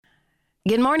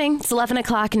Good morning. It's 11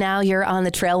 o'clock now. You're on the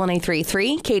Trail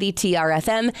 103.3,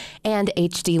 KDTR-FM, and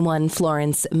HD1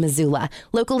 Florence, Missoula.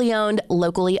 Locally owned,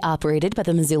 locally operated by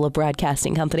the Missoula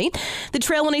Broadcasting Company. The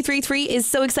Trail 103.3 is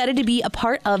so excited to be a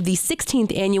part of the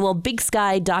 16th annual Big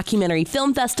Sky Documentary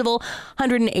Film Festival,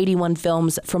 181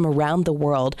 films from around the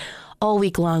world. All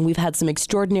week long, we've had some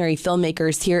extraordinary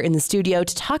filmmakers here in the studio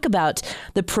to talk about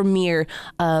the premiere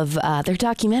of their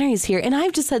documentaries here. And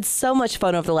I've just had so much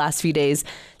fun over the last few days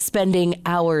spending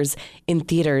hours in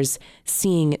theaters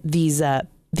seeing these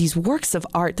works of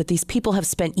art that these people have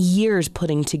spent years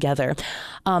putting together.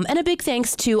 And a big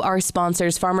thanks to our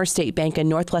sponsors, Farmers State Bank and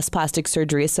Northwest Plastic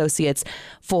Surgery Associates,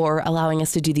 for allowing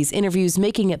us to do these interviews,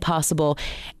 making it possible,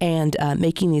 and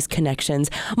making these connections.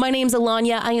 My name's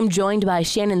Alanya. I am joined by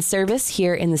Shannon Service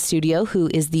here in the studio, who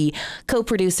is the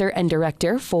co-producer and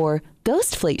director for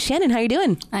Ghost Fleet. Shannon, how are you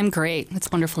doing? I'm great.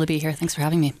 It's wonderful to be here. Thanks for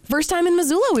having me. First time in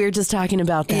Missoula. We were just talking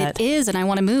about that. It is, and I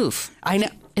want to move. I know.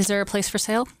 Is there a place for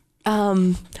sale?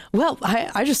 Well,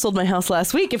 I just sold my house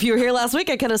last week. If you were here last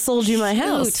week, I could have sold you my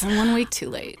house. Shoot, I'm 1 week too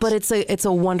late. But it's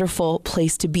a wonderful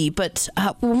place to be. But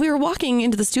when we were walking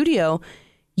into the studio,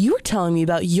 you were telling me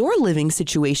about your living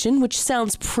situation, which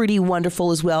sounds pretty wonderful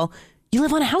as well. You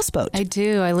live on a houseboat. I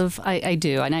do. I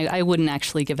do. And I wouldn't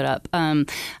actually give it up. I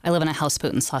live on a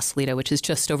houseboat in Sausalito, which is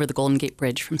just over the Golden Gate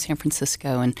Bridge from San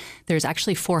Francisco. And there's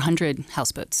actually 400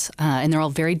 houseboats. And they're all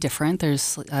very different.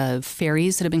 There's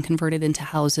ferries that have been converted into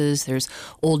houses. There's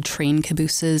old train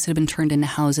cabooses that have been turned into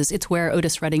houses. It's where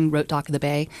Otis Redding wrote Dock of the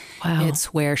Bay. Wow.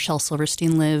 It's where Shel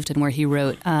Silverstein lived and where he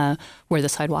wrote Where the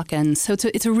Sidewalk Ends. So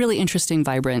it's a really interesting,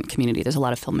 vibrant community. There's a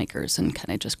lot of filmmakers and kind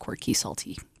of just quirky,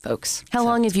 salty folks. How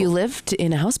long have you lived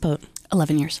in a houseboat?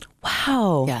 11 years.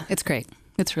 Wow. Yeah, it's great.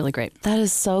 It's really great. That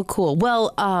is so cool.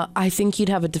 Well, I think you'd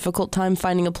have a difficult time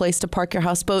finding a place to park your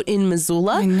houseboat in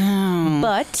Missoula. I know.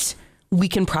 But we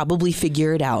can probably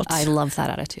figure it out. I love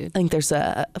that attitude. I think there's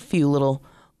a few little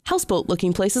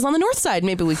houseboat-looking places on the north side.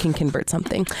 Maybe we can convert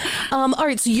something. All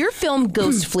right, so your film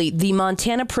Ghost Fleet, the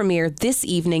Montana premiere this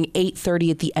evening,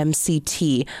 8:30 at the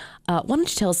MCT. Why don't you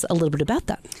tell us a little bit about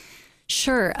that?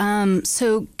 Sure.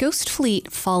 So Ghost Fleet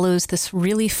follows this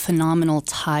really phenomenal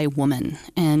Thai woman,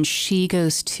 and she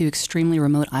goes to extremely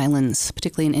remote islands,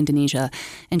 particularly in Indonesia,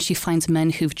 and she finds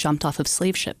men who've jumped off of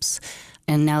slave ships.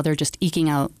 And now they're just eking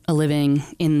out a living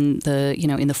in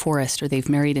the forest, or they've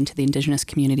married into the indigenous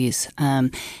communities.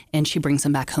 And she brings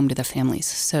them back home to their families.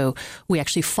 So we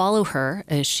actually follow her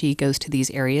as she goes to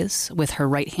these areas with her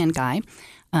right-hand guy.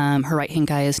 Her right-hand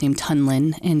guy is named Tun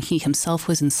Lin, and he himself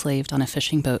was enslaved on a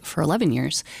fishing boat for 11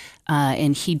 years.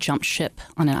 And he jumped ship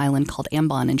on an island called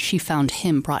Ambon, and she found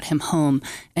him, brought him home,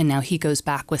 and now he goes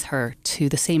back with her to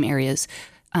the same areas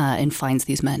and finds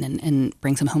these men and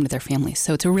brings them home to their families.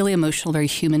 So it's a really emotional, very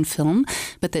human film,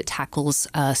 but that tackles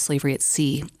slavery at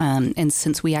sea. And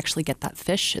since we actually get that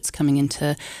fish, it's coming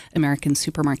into American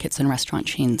supermarkets and restaurant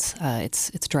chains. It's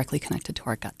directly connected to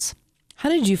our guts. How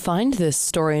did you find this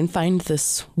story and find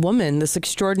this woman, this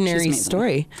extraordinary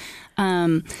story?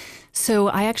 So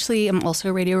I actually am also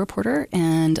a radio reporter,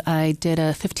 and I did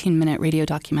a 15-minute radio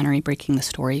documentary breaking the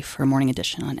story for Morning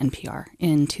Edition on NPR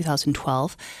in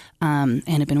 2012, and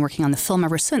have been working on the film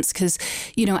ever since. Because,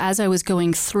 as I was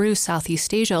going through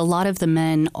Southeast Asia, a lot of the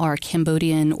men are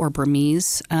Cambodian or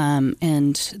Burmese,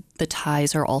 and the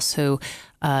Thais are also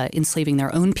enslaving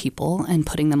their own people and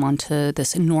putting them onto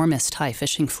this enormous Thai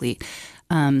fishing fleet.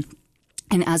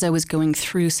 And as I was going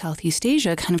through Southeast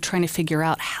Asia, kind of trying to figure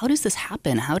out, how does this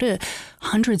happen? How do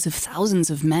hundreds of thousands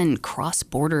of men cross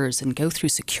borders and go through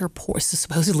secure ports,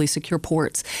 supposedly secure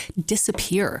ports,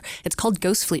 disappear? It's called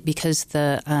Ghost Fleet because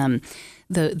the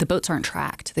boats aren't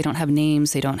tracked. They don't have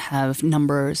names. They don't have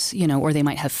numbers, or they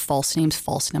might have false names,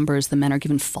 false numbers. The men are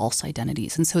given false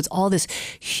identities. And so it's all this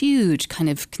huge kind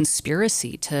of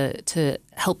conspiracy to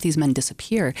help these men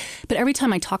disappear. But every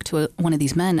time I talked to one of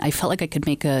these men, I felt like I could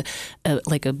make a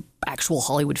actual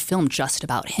Hollywood film just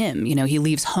about him. He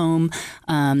leaves home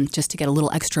just to get a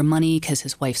little extra money because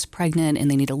his wife's pregnant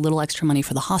and they need a little extra money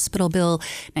for the hospital bill.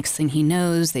 Next thing he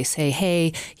knows, they say,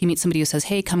 hey, he meets somebody who says,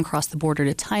 hey, come across the border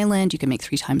to Thailand. You can make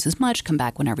 3 times as much. Come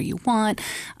back whenever you want.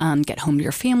 Get home to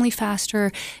your family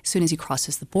faster. As soon as he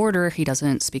crosses the border, he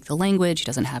doesn't speak the language. He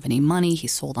doesn't have any money.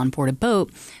 He's sold on board a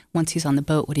boat. Once he's on the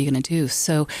boat, what are you going to do?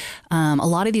 So a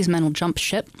lot of these men will jump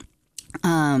ship.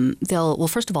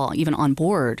 First of all, even on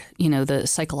board, the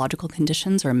psychological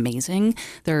conditions are amazing.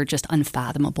 They're just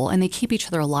unfathomable. And they keep each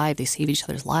other alive. They save each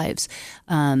other's lives.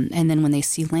 And then when they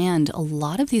see land, a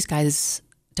lot of these guys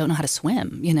don't know how to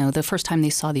swim. The first time they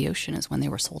saw the ocean is when they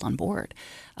were sold on board.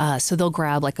 So they'll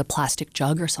grab like a plastic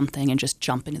jug or something and just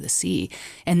jump into the sea.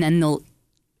 And then they'll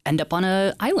end up on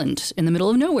an island in the middle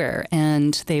of nowhere,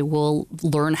 and they will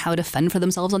learn how to fend for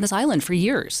themselves on this island for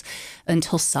years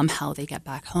until somehow they get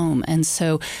back home. And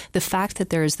so the fact that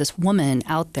there is this woman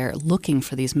out there looking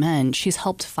for these men, she's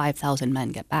helped 5,000 men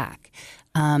get back.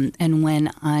 And when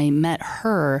I met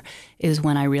her is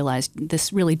when I realized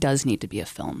this really does need to be a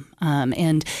film.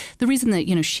 And the reason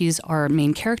that, she's our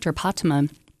main character, Patima,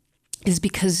 is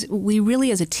because we really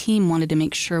as a team wanted to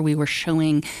make sure we were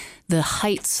showing the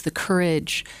heights, the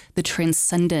courage, the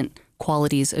transcendent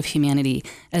qualities of humanity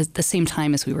at the same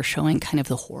time as we were showing kind of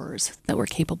the horrors that we're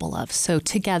capable of. So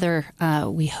together,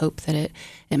 we hope that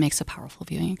it makes a powerful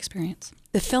viewing experience.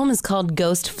 The film is called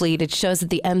Ghost Fleet. It shows at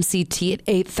the MCT at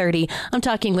 8:30. I'm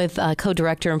talking with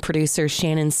co-director and producer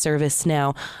Shannon Service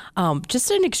now.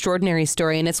 Just an extraordinary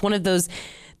story, and it's one of those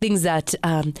things that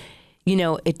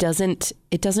it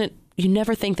doesn't. You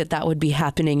never think that would be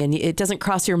happening, and it doesn't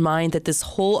cross your mind that this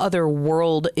whole other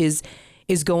world is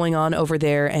going on over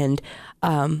there. And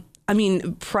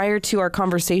prior to our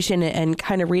conversation and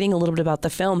kind of reading a little bit about the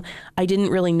film, I didn't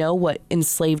really know what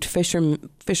enslaved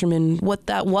fishermen, what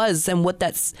that was and what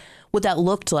that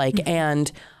looked like, mm-hmm.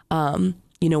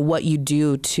 and what you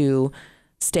do to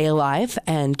stay alive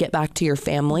and get back to your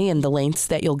family and the lengths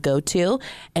that you'll go to.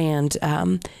 And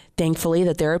thankfully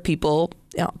that there are people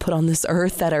put on this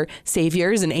earth that are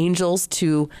saviors and angels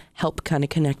to help kind of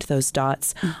connect those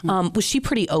dots. Mm-hmm. Was she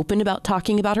pretty open about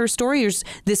talking about her story, or is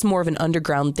this more of an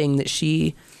underground thing that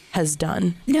she has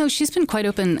done? No, she's been quite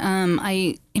open.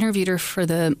 I interviewed her for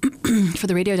the for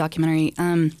the radio documentary.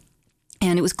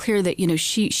 And it was clear that,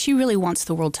 she really wants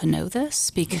the world to know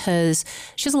this because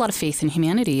she has a lot of faith in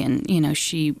humanity. And,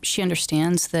 she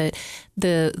understands that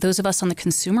those of us on the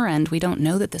consumer end, we don't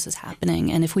know that this is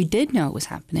happening. And if we did know it was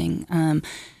happening,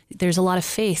 there's a lot of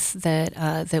faith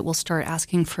that will start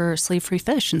asking for slave-free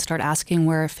fish and start asking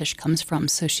where fish comes from.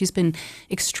 So she's been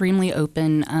extremely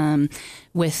open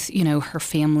with, her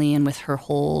family and with her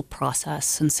whole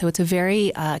process. And so it's a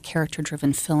very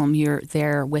character-driven film. You're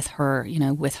there with her,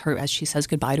 as she says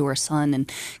goodbye to her son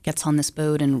and gets on this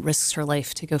boat and risks her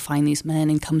life to go find these men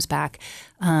and comes back.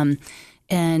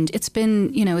 And it's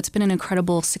been an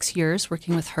incredible 6 years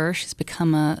working with her. She's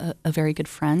become a very good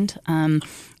friend.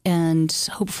 And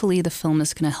hopefully the film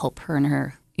is going to help her in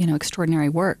her, extraordinary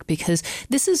work, because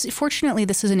this is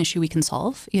an issue we can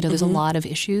solve. There's mm-hmm. a lot of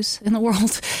issues in the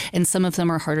world, and some of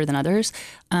them are harder than others.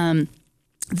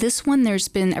 This one, there's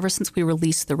been, ever since we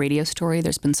released the radio story,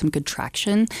 there's been some good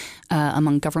traction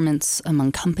among governments,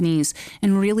 among companies,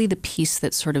 and really the piece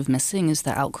that's sort of missing is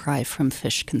the outcry from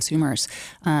fish consumers.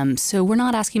 So we're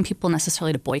not asking people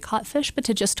necessarily to boycott fish, but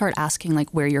to just start asking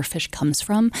where your fish comes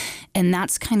from, and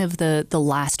that's kind of the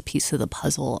last piece of the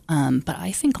puzzle. But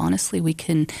I think honestly, we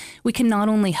can not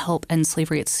only help end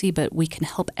slavery at sea, but we can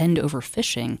help end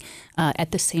overfishing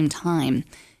at the same time,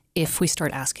 if we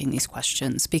start asking these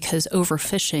questions, because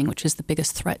overfishing, which is the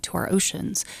biggest threat to our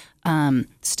oceans,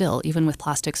 still, even with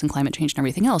plastics and climate change and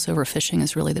everything else, overfishing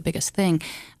is really the biggest thing.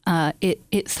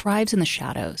 It thrives in the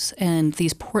shadows, and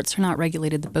these ports are not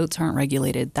regulated. The boats aren't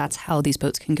regulated. That's how these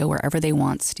boats can go wherever they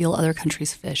want, steal other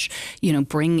countries' fish,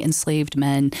 bring enslaved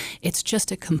men. It's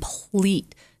just a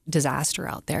complete disaster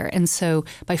out there. And so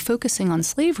by focusing on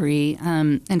slavery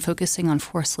and focusing on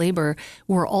forced labor,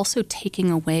 we're also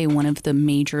taking away one of the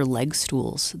major leg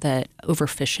stools that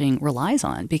overfishing relies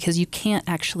on, because you can't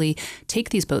actually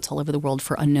take these boats all over the world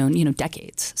for unknown,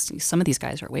 decades. Some of these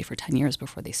guys are away for 10 years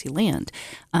before they see land.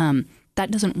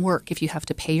 That doesn't work if you have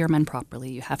to pay your men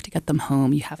properly. You have to get them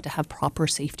home. You have to have proper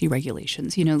safety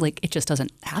regulations. It just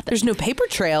doesn't happen. There's no paper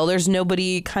trail. There's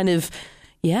nobody kind of...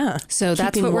 Yeah. So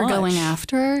that's what we're going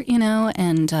after,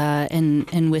 and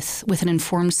with an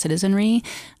informed citizenry,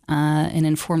 an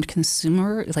informed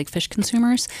consumer, like fish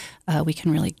consumers, we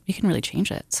can really change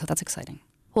it. So that's exciting.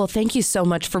 Well, thank you so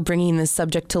much for bringing this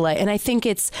subject to light. And I think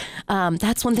it's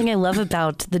that's one thing I love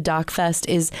about the DocFest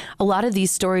is a lot of these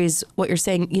stories, what you're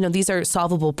saying, these are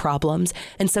solvable problems.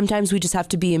 And sometimes we just have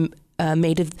to be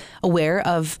made aware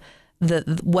of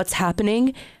what's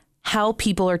happening, how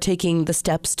people are taking the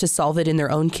steps to solve it in their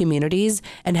own communities,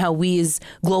 and how we as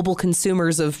global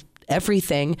consumers of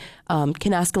everything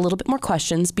can ask a little bit more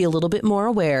questions, be a little bit more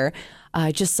aware.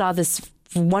 I just saw this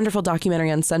wonderful documentary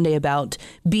on Sunday about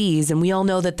bees, and we all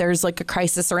know that there's a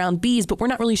crisis around bees, but we're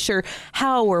not really sure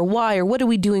how or why or what are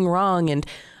we doing wrong. And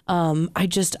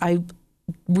I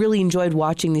really enjoyed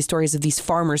watching these stories of these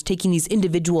farmers taking these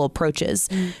individual approaches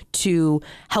to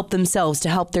help themselves, to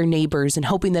help their neighbors, and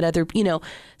hoping that other,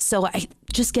 so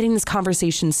just getting this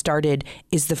conversation started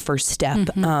is the first step.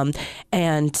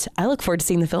 And I look forward to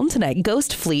seeing the film tonight.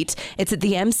 Ghost Fleet. It's at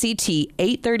the MCT,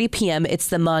 8:30 p.m. It's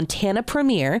the Montana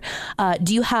premiere.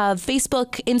 Do you have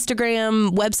Facebook,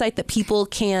 Instagram, website that people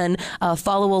can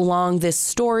follow along this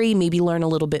story, maybe learn a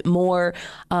little bit more,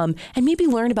 and maybe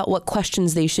learn about what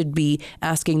questions they should be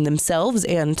asking themselves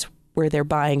and where they're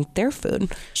buying their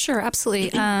food? Sure, absolutely.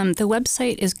 The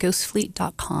website is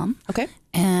ghostfleet.com. Okay.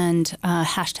 And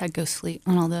hashtag ghostfleet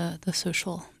on all the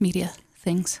social media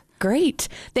things. Great.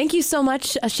 Thank you so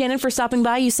much, Shannon, for stopping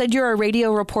by. You said you're a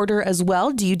radio reporter as well.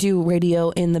 Do you do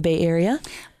radio in the Bay Area?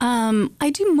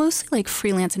 I do mostly like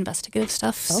freelance investigative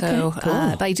stuff. Okay, So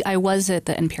cool. but I was at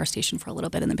the NPR station for a little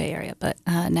bit in the Bay Area, but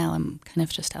now I'm kind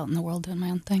of just out in the world doing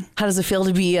my own thing. How does it feel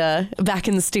to be back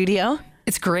in the studio?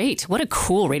 It's great. What a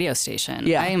cool radio station.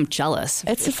 Yeah. I am jealous.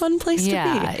 It's a fun place to be.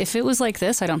 Yeah. If it was like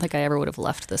this, I don't think I ever would have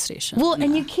left the station. Well,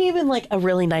 and you came in like a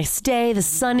really nice day. The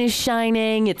sun is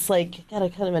shining. It's like got a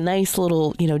kind of a nice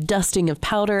little, dusting of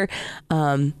powder.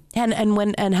 And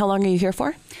how long are you here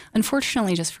for?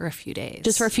 Unfortunately, just for a few days.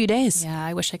 Just for a few days. Yeah,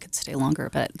 I wish I could stay longer,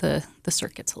 but the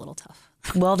circuit's a little tough.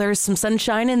 Well, there's some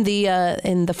sunshine in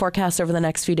the forecast over the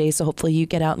next few days, so hopefully you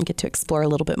get out and get to explore a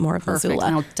little bit more of Perfect. Missoula.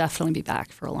 And I'll definitely be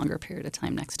back for a longer period of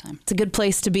time next time. It's a good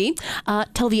place to be.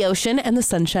 Tell the ocean and the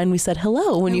sunshine we said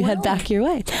hello when you head back your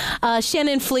way.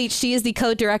 Shannon Fleet, she is the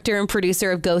co-director and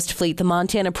producer of Ghost Fleet, the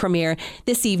Montana premiere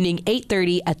this evening,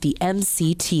 8:30 at the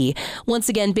MCT. Once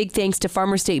again, big thanks to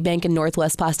Farmers State Bank and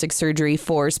Northwest Plastic Surgery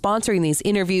for sponsoring these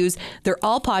interviews. They're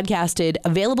all podcasted,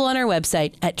 available on our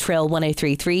website at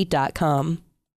trail1033.com.